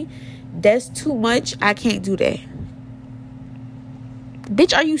told me, that's too much. I can't do that.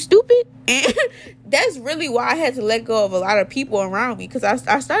 Bitch, are you stupid? And that's really why I had to let go of a lot of people around me, because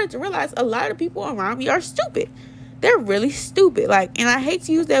I started to realize a lot of people around me are stupid. They're really stupid. Like, and I hate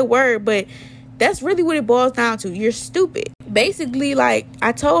to use that word, but that's really what it boils down to. You're stupid. Basically, like,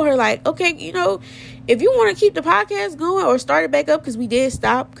 I told her, like, okay, you know, if you want to keep the podcast going or start it back up, because we did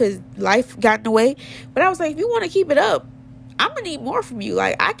stop because life got in the way. But I was like, if you want to keep it up, I'm gonna need more from you.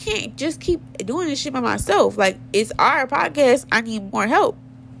 Like, I can't just keep doing this shit by myself. Like, it's our podcast. I need more help.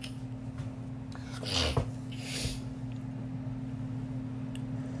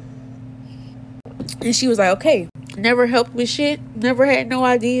 And she was like, okay. Never helped with shit. Never had no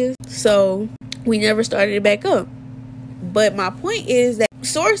ideas. So we never started it back up. But my point is that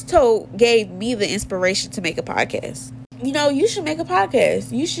Source Told gave me the inspiration to make a podcast. You know, you should make a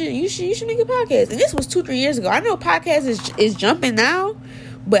podcast. You should make a podcast. And this was 2-3 years ago. I know podcast is jumping now,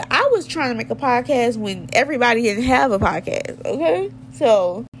 but I was trying to make a podcast when everybody didn't have a podcast. Okay,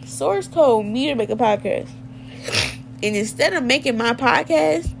 so Source told me to make a podcast, and instead of making my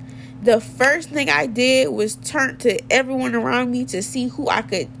podcast, the first thing I did was turn to everyone around me to see who I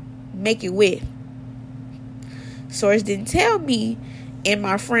could make it with. Source didn't tell me and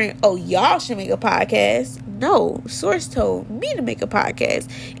my friend, oh, y'all should make a podcast. No, Source told me to make a podcast.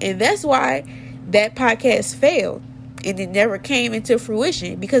 And that's why that podcast failed. And it never came into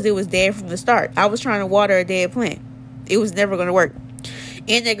fruition, because it was dead from the start. I was trying to water a dead plant. It was never going to work.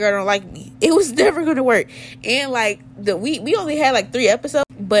 And that girl don't like me. It was never going to work. And like, we only had like 3 episodes.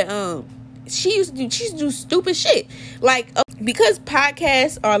 But she used to do stupid shit. Like, because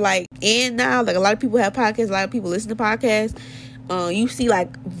podcasts are like in now. Like, a lot of people have podcasts. A lot of people listen to podcasts. you see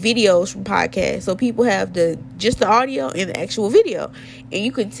like videos from podcasts. So people have just the audio and the actual video, and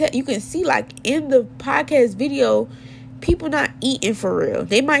you can see like in the podcast video, people not eating for real.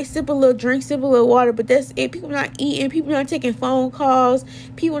 They might sip a little drink, sip a little water, but that's it. People not eating, people not taking phone calls,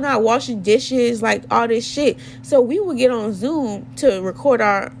 people not washing dishes, like all this shit. So we would get on Zoom to record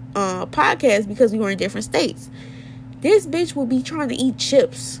our podcast because we were in different states. This bitch will be trying to eat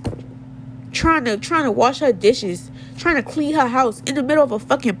chips, trying to wash her dishes, trying to clean her house in the middle of a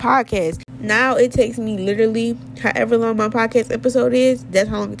fucking podcast. Now it takes me literally however long my podcast episode is, that's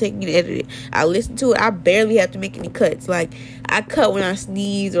how long it takes me to edit it. I listen to it, I barely have to make any cuts. Like, I cut when I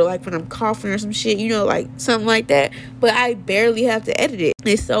sneeze or like when I'm coughing or some shit, like something like that. But I barely have to edit it.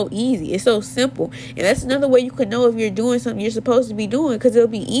 It's so easy. It's so simple. And that's another way you can know if you're doing something you're supposed to be doing, because it'll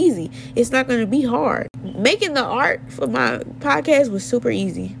be easy. It's not going to be hard. Making the art for my podcast was super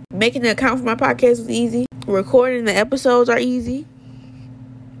easy. Making the account for my podcast was easy. Recording the episodes are easy.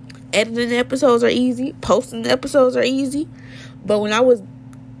 Editing the episodes are easy. Posting the episodes are easy. But when I was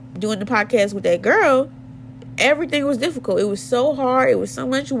doing the podcast with that girl, everything was difficult. It was so hard. It was so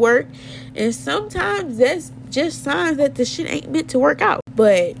much work. And sometimes that's just signs that the shit ain't meant to work out.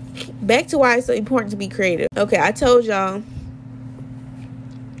 But back to why it's so important to be creative. Okay, I told y'all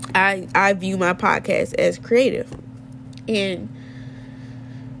I view my podcast as creative. And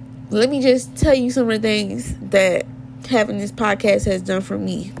let me just tell you some of the things that having this podcast has done for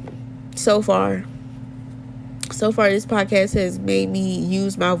me so far. This podcast has made me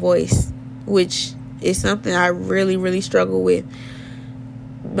use my voice, which is something I really, really struggle with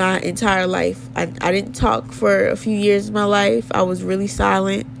my entire life. I didn't talk for a few years of my life. I was really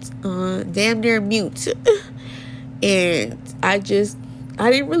silent, damn near mute. And I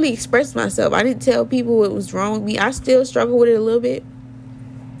didn't really express myself. I didn't tell people what was wrong with me. I still struggle with it a little bit,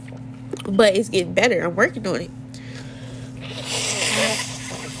 but it's getting better. I'm working on it.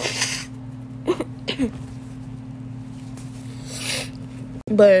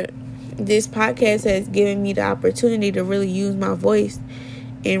 But this podcast has given me the opportunity to really use my voice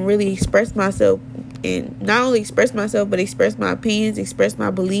and really express myself, and not only express myself, but express my opinions, express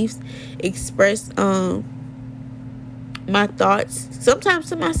my beliefs, express my thoughts, sometimes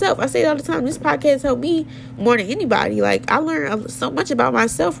to myself. I say it all the time, this podcast helped me more than anybody. Like, I learned so much about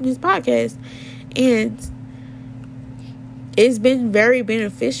myself from this podcast, and it's been very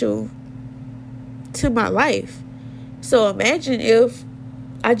beneficial to my life. So imagine if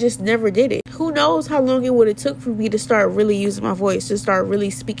I just never did it. Who knows how long it would have took for me to start really using my voice, to start really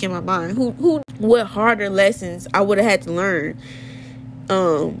speaking my mind. What harder lessons I would have had to learn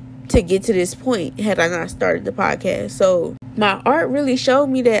to get to this point had I not started the podcast. So my art really showed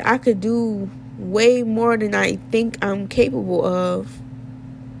me that I could do way more than I think I'm capable of.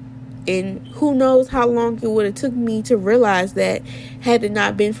 And who knows how long it would have took me to realize that, had it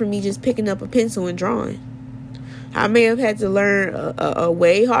not been for me just picking up a pencil and drawing. I may have had to learn a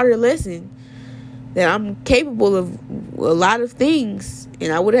way harder lesson, that I'm capable of a lot of things,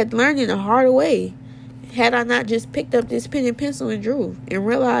 and I would have learned in a harder way had I not just picked up this pen and pencil and drew and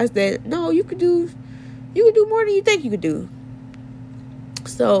realized that no, you could do more than you think you could do.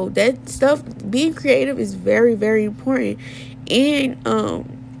 So that stuff, being creative, is very, very important.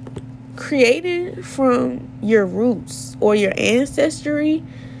 And creating from your roots or your ancestry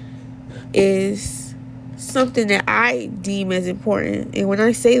is something that I deem as important. And when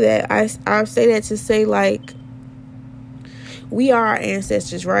I say that, I say that to say, like, we are our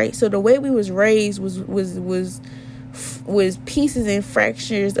ancestors, right? So the way we was raised was pieces and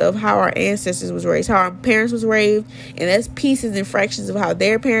fractures of how our ancestors was raised, how our parents was raised, and that's pieces and fractions of how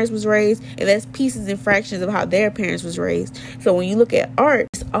their parents was raised, and that's pieces and fractions of how their parents was raised. So when you look at art,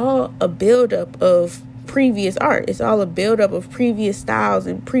 it's all a buildup of previous art. It's all a buildup of previous styles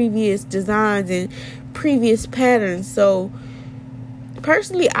and previous designs and previous patterns. So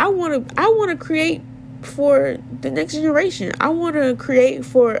personally, I want to create for the next generation. I want to create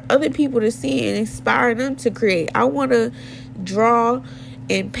for other people to see and inspire them to create. I want to draw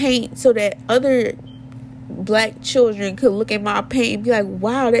and paint so that other black children could look at my paint and be like,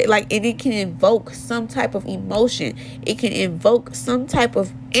 wow, that, like, and it can invoke some type of emotion. It can invoke some type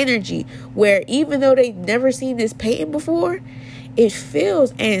of energy where even though they've never seen this painting before, it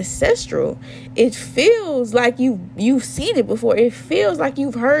feels ancestral. It feels like you've seen it before. It feels like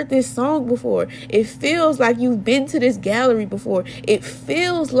you've heard this song before. It feels like you've been to this gallery before. It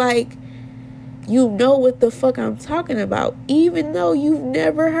feels like you know what the fuck I'm talking about, even though you've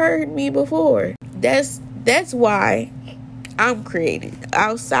never heard me before. That's why I'm creating.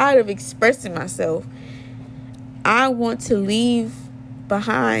 Outside of expressing myself, I want to leave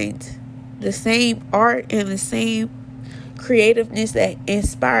behind the same art and the same creativeness that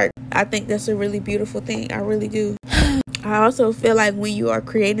inspired. I think that's a really beautiful thing. I really do. I also feel like when you are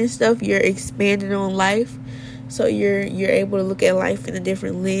creating stuff, you're expanding on life. So you're able to look at life in a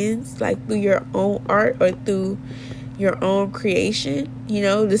different lens, like through your own art or through your own creation. You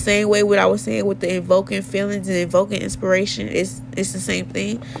know, the same way what I was saying with the invoking feelings and invoking inspiration, it's the same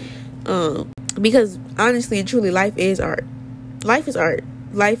thing. Because honestly and truly, life is art. Life is art.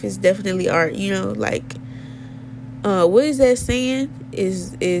 Life is definitely art. You know, like what is that saying?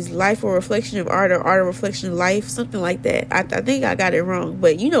 Is life a reflection of art, or art a reflection of life? Something like that. I think I got it wrong,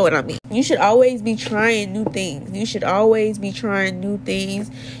 but you know what I mean. You should always be trying new things. You should always be trying new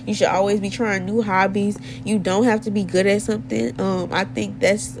things. You should always be trying new hobbies. You don't have to be good at something. I think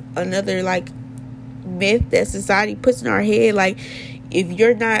that's another like myth that society puts in our head. Like, if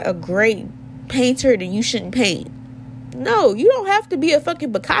you're not a great painter, then you shouldn't paint. No, you don't have to be a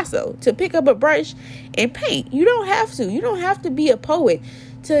fucking Picasso to pick up a brush and paint. You don't have to. You don't have to be a poet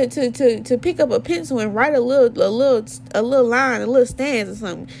to pick up a pencil and write a little line, a little stanza or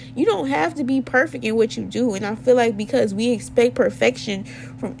something. You don't have to be perfect in what you do. And I feel like because we expect perfection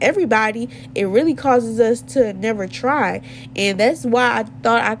from everybody, it really causes us to never try. And that's why I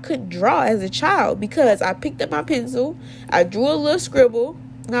thought I couldn't draw as a child, because I picked up my pencil, I drew a little scribble,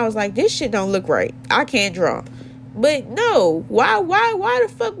 and I was like, this shit don't look right. I can't draw. But no, why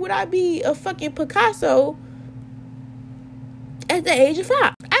the fuck would I be a fucking Picasso at the age of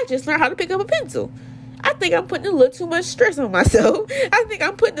 5? I just learned how to pick up a pencil. I think I'm putting a little too much stress on myself. I think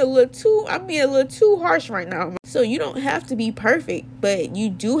I'm being a little too harsh right now. So you don't have to be perfect, but you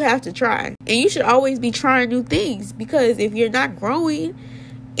do have to try. And you should always be trying new things, because if you're not growing,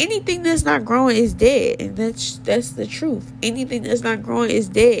 anything that's not growing is dead. And that's the truth. Anything that's not growing is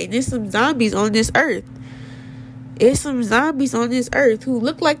dead. And there's some zombies on this earth. There's some zombies on this earth who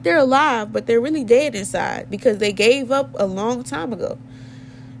look like they're alive, but they're really dead inside, because they gave up a long time ago.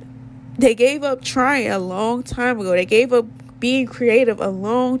 They gave up trying a long time ago. They gave up being creative a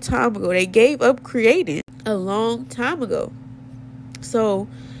long time ago. They gave up creating a long time ago. So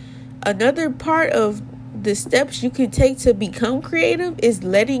another part of the steps you can take to become creative is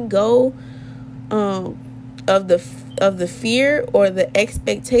letting go of the fear or the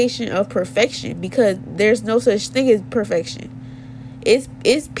expectation of perfection, because there's no such thing as perfection.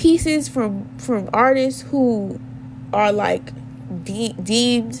 It's pieces from artists who are like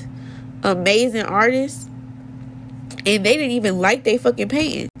deemed amazing artists, and they didn't even like they fucking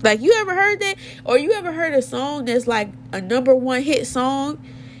painting. Like, you ever heard that? Or you ever heard a song that's like a #1 hit song,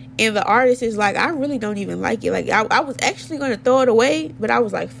 and the artist is like, I really don't even like it. Like, I was actually going to throw it away, but I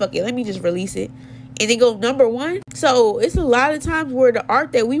was like, fuck it, let me just release it. And they go #1. So it's a lot of times where the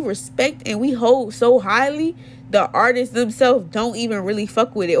art that we respect and we hold so highly, the artists themselves don't even really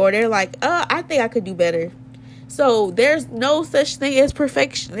fuck with it, or they're like, I think I could do better. So there's no such thing as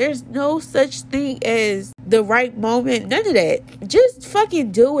perfection. There's no such thing as the right moment. None of that. Just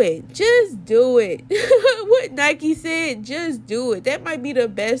fucking do it. Just do it. What Nike said, just do it. That might be the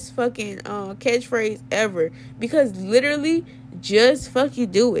best fucking catchphrase ever, because literally, just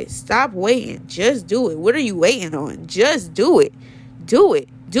fucking do it. Stop waiting. Just do it. What are you waiting on? Just do it. Do it.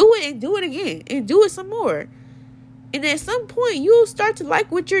 Do it and do it again. And do it some more. And at some point, you'll start to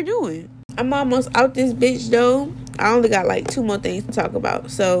like what you're doing. I'm almost out this bitch, though. I only got like 2 more things to talk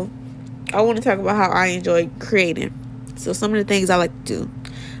about. So I want to talk about how I enjoy creating. So some of the things I like to do.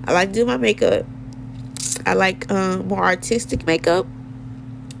 I like to do my makeup. I like more artistic makeup.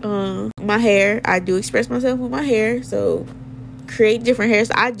 My hair. I do express myself with my hair. So create different hairs.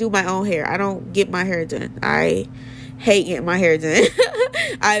 I do my own hair. I don't get my hair done. I hate getting my hair done.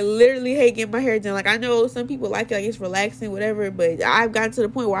 I literally hate getting my hair done. Like, I know some people like it, like it's relaxing, whatever, but I've gotten to the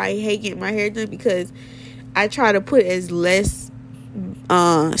point where I hate getting my hair done, because I try to put as less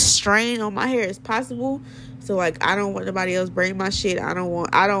strain on my hair as possible. So like, I don't want nobody else braid my shit. I don't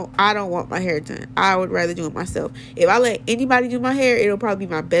want my hair done. I would rather do it myself. If I let anybody do my hair, it'll probably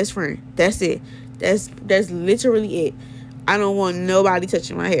be my best friend. That's it. That's literally it. I don't want nobody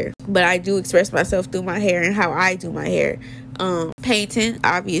touching my hair. But I do express myself through my hair and how I do my hair. Painting,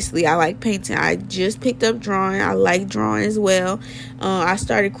 obviously, I like painting. I just picked up drawing. I like drawing as well. I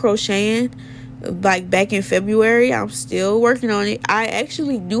started crocheting like back in February. I'm still working on it. I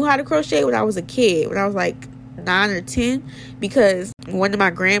actually knew how to crochet when I was a kid, when I was like 9 or 10, because one of my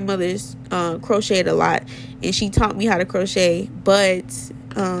grandmothers crocheted a lot, and she taught me how to crochet. But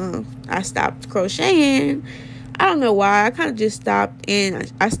I stopped crocheting. I don't know why. I kind of just stopped,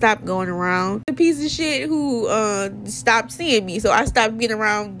 and I stopped going around the piece of shit who stopped seeing me. So I stopped being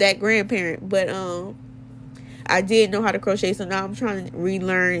around that grandparent. But I I did know how to crochet, so now I'm trying to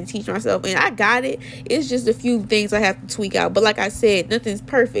relearn and teach myself, and I got it. It's just a few things I have to tweak out, but like I said, nothing's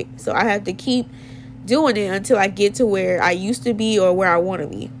perfect, so I have to keep doing it until I get to where I used to be or where I want to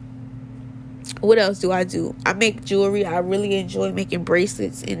be. What else do? I make jewelry. I really enjoy making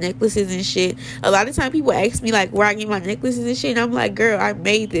bracelets and necklaces and shit. A lot of time people ask me like where I get my necklaces and shit, and I'm like, girl, I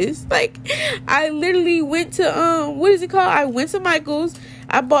made this. Like, I literally went to what is it called? I went to Michael's.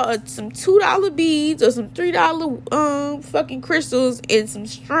 I bought some $2 beads or some $3 fucking crystals and some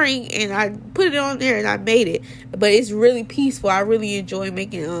string, and I put it on there and I made it. But it's really peaceful. I really enjoy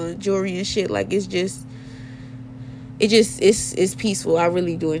making jewelry and shit. Like, it's peaceful. I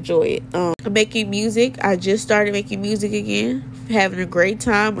really do enjoy it. I'm making music. I just started making music again, having a great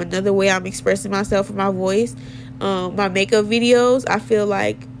time. Another way I'm expressing myself with my voice. My makeup videos, I feel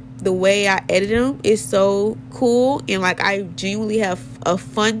like the way I edit them is so cool, and like I genuinely have a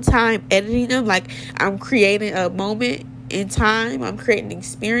fun time editing them. Like, I'm creating a moment in time, I'm creating an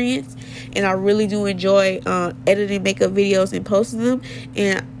experience, and I really do enjoy editing makeup videos and posting them.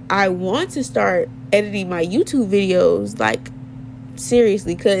 And I want to start editing my YouTube videos, like,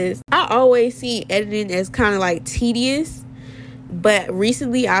 seriously, because I always see editing as kind of like tedious. But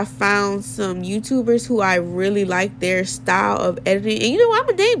recently I found some YouTubers who I really like their style of editing. And you know, I'm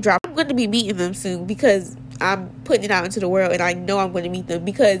a name drop. I'm going to be meeting them soon because I'm putting it out into the world, and I know I'm going to meet them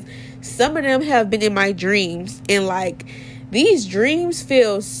because some of them have been in my dreams, and like, these dreams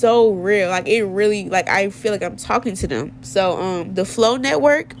feel so real. Like, it really, like, I feel like I'm talking to them. So the Flow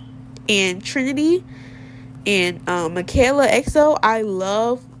Network and Trinity and Michaela XO, I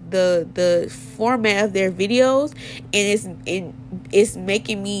love the format of their videos, and it's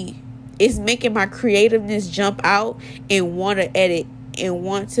making my creativeness jump out and want to edit and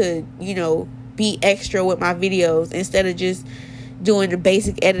want to, you know, be extra with my videos instead of just doing the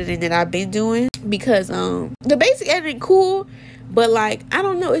basic editing that I've been doing. Because the basic editing cool, but like, I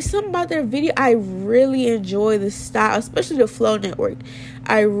don't know, it's something about their video. I really enjoy the style, especially the Flow Network.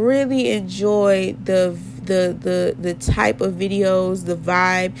 I really enjoy the type of videos, the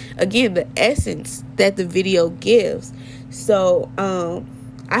vibe, again, the essence that the video gives. So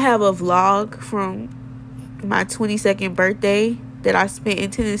I have a vlog from my 22nd birthday that I spent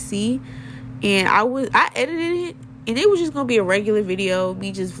in Tennessee, and I edited it, and it was just gonna be a regular video,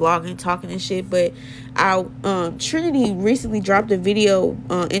 me just vlogging, talking and shit. But Trinity recently dropped a video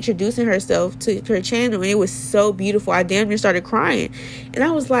introducing herself to her channel, and it was so beautiful. I damn near started crying, and I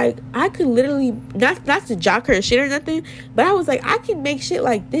was like, I could literally, not to jock her shit or nothing, but I was like, I can make shit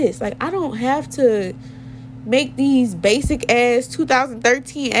like this. Like, I don't have to make these basic ass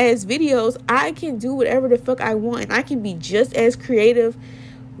 2013 ass videos. I can do whatever the fuck I want, and I can be just as creative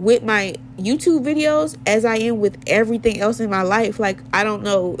with my YouTube videos as I am with everything else in my life. Like, I don't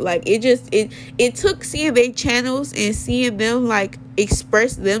know, like, it took seeing their channels and seeing them like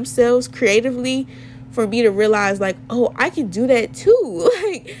express themselves creatively for me to realize, like, oh, I can do that too.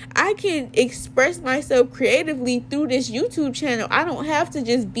 Like, I can express myself creatively through this YouTube channel. I don't have to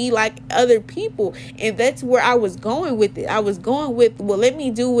just be like other people. And that's where I was going with it. I was going with, well, let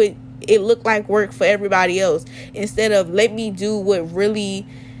me do what it looked like work for everybody else, instead of let me do what really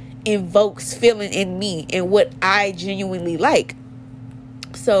invokes feeling in me and what I genuinely like.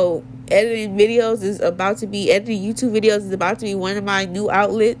 So editing YouTube videos is about to be one of my new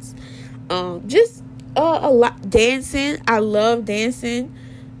outlets. Just a lot. Dancing, I love dancing.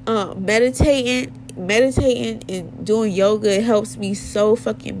 Meditating and doing yoga, it helps me so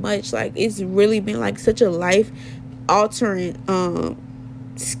fucking much. Like, it's really been like such a life altering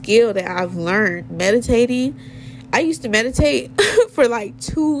skill that I've learned. Meditating, I used to meditate for like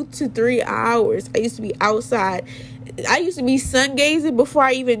 2 to 3 hours. I used to be outside. I used to be sun gazing before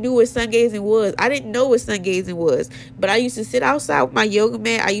I even knew what sun gazing was. I didn't know what sun gazing was, but I used to sit outside with my yoga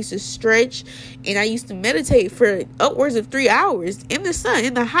mat. I used to stretch, and I used to meditate for upwards of 3 hours in the sun,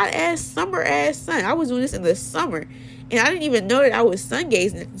 in the hot ass summer ass sun. I was doing this in the summer, and I didn't even know that I was sun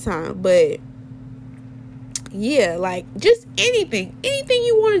gazing at the time. But yeah, like, just anything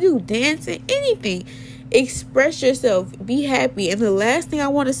you want to do, dancing, anything. Express yourself, be happy. And the last thing I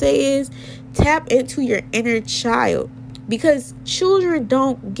want to say is tap into your inner child, because children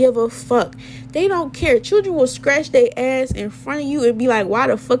don't give a fuck. They don't care. Children will scratch their ass in front of you and be like, why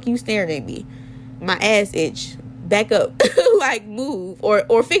the fuck you staring at me? My ass itch. Back up. Like, move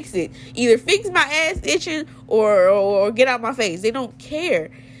or fix it. Either fix my ass itching or get out my face. They don't care.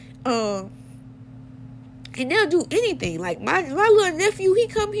 And they'll do anything. Like, my little nephew, he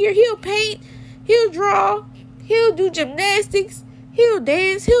come here, he'll paint, he'll draw, he'll do gymnastics, he'll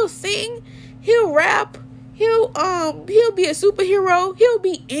dance, he'll sing, he'll rap, he'll be a superhero, he'll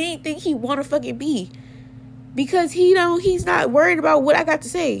be anything he wanna fucking be. because he's not worried about what I got to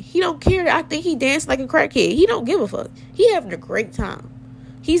say. He don't care that I think he danced like a crackhead. He don't give a fuck. He having a great time.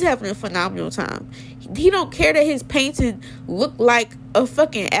 He's having a phenomenal time. He don't care that his painting look like a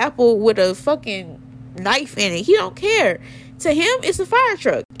fucking apple with a fucking knife in it. He don't care. To him, it's a fire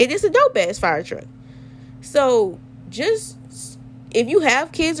truck, and it's a dope ass fire truck. So just, if you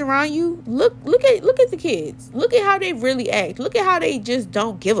have kids around you, look at the kids. Look at how they really act. Look at how they just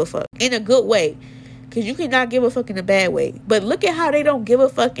don't give a fuck in a good way. Because you cannot give a fuck in a bad way. But look at how they don't give a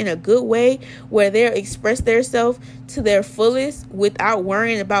fuck in a good way, where they'll express themselves to their fullest without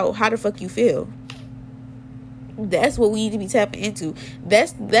worrying about how the fuck you feel. That's what we need to be tapping into.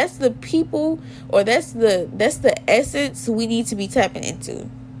 That's the people, or that's the essence we need to be tapping into.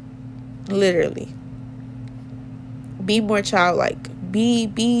 Literally. Be more childlike.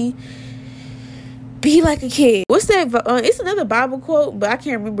 Be like a kid. What's that? It's another Bible quote, but I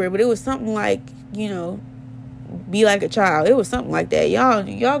can't remember it. But it was something like, be like a child. It was something like that.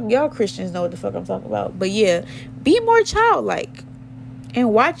 Y'all Christians know what the fuck I'm talking about. But yeah, be more childlike,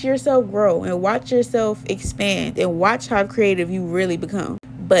 and watch yourself grow, and watch yourself expand, and watch how creative you really become.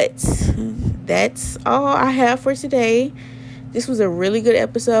 But that's all I have for today. This was a really good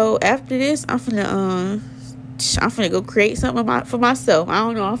episode. After this, I'm finna go create something for myself. I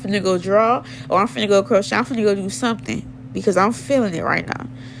don't know. I'm finna go draw, or I'm finna go crochet. I'm finna go do something, because I'm feeling it right now.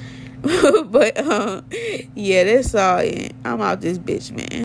 But yeah, that's all. I'm out this bitch, man.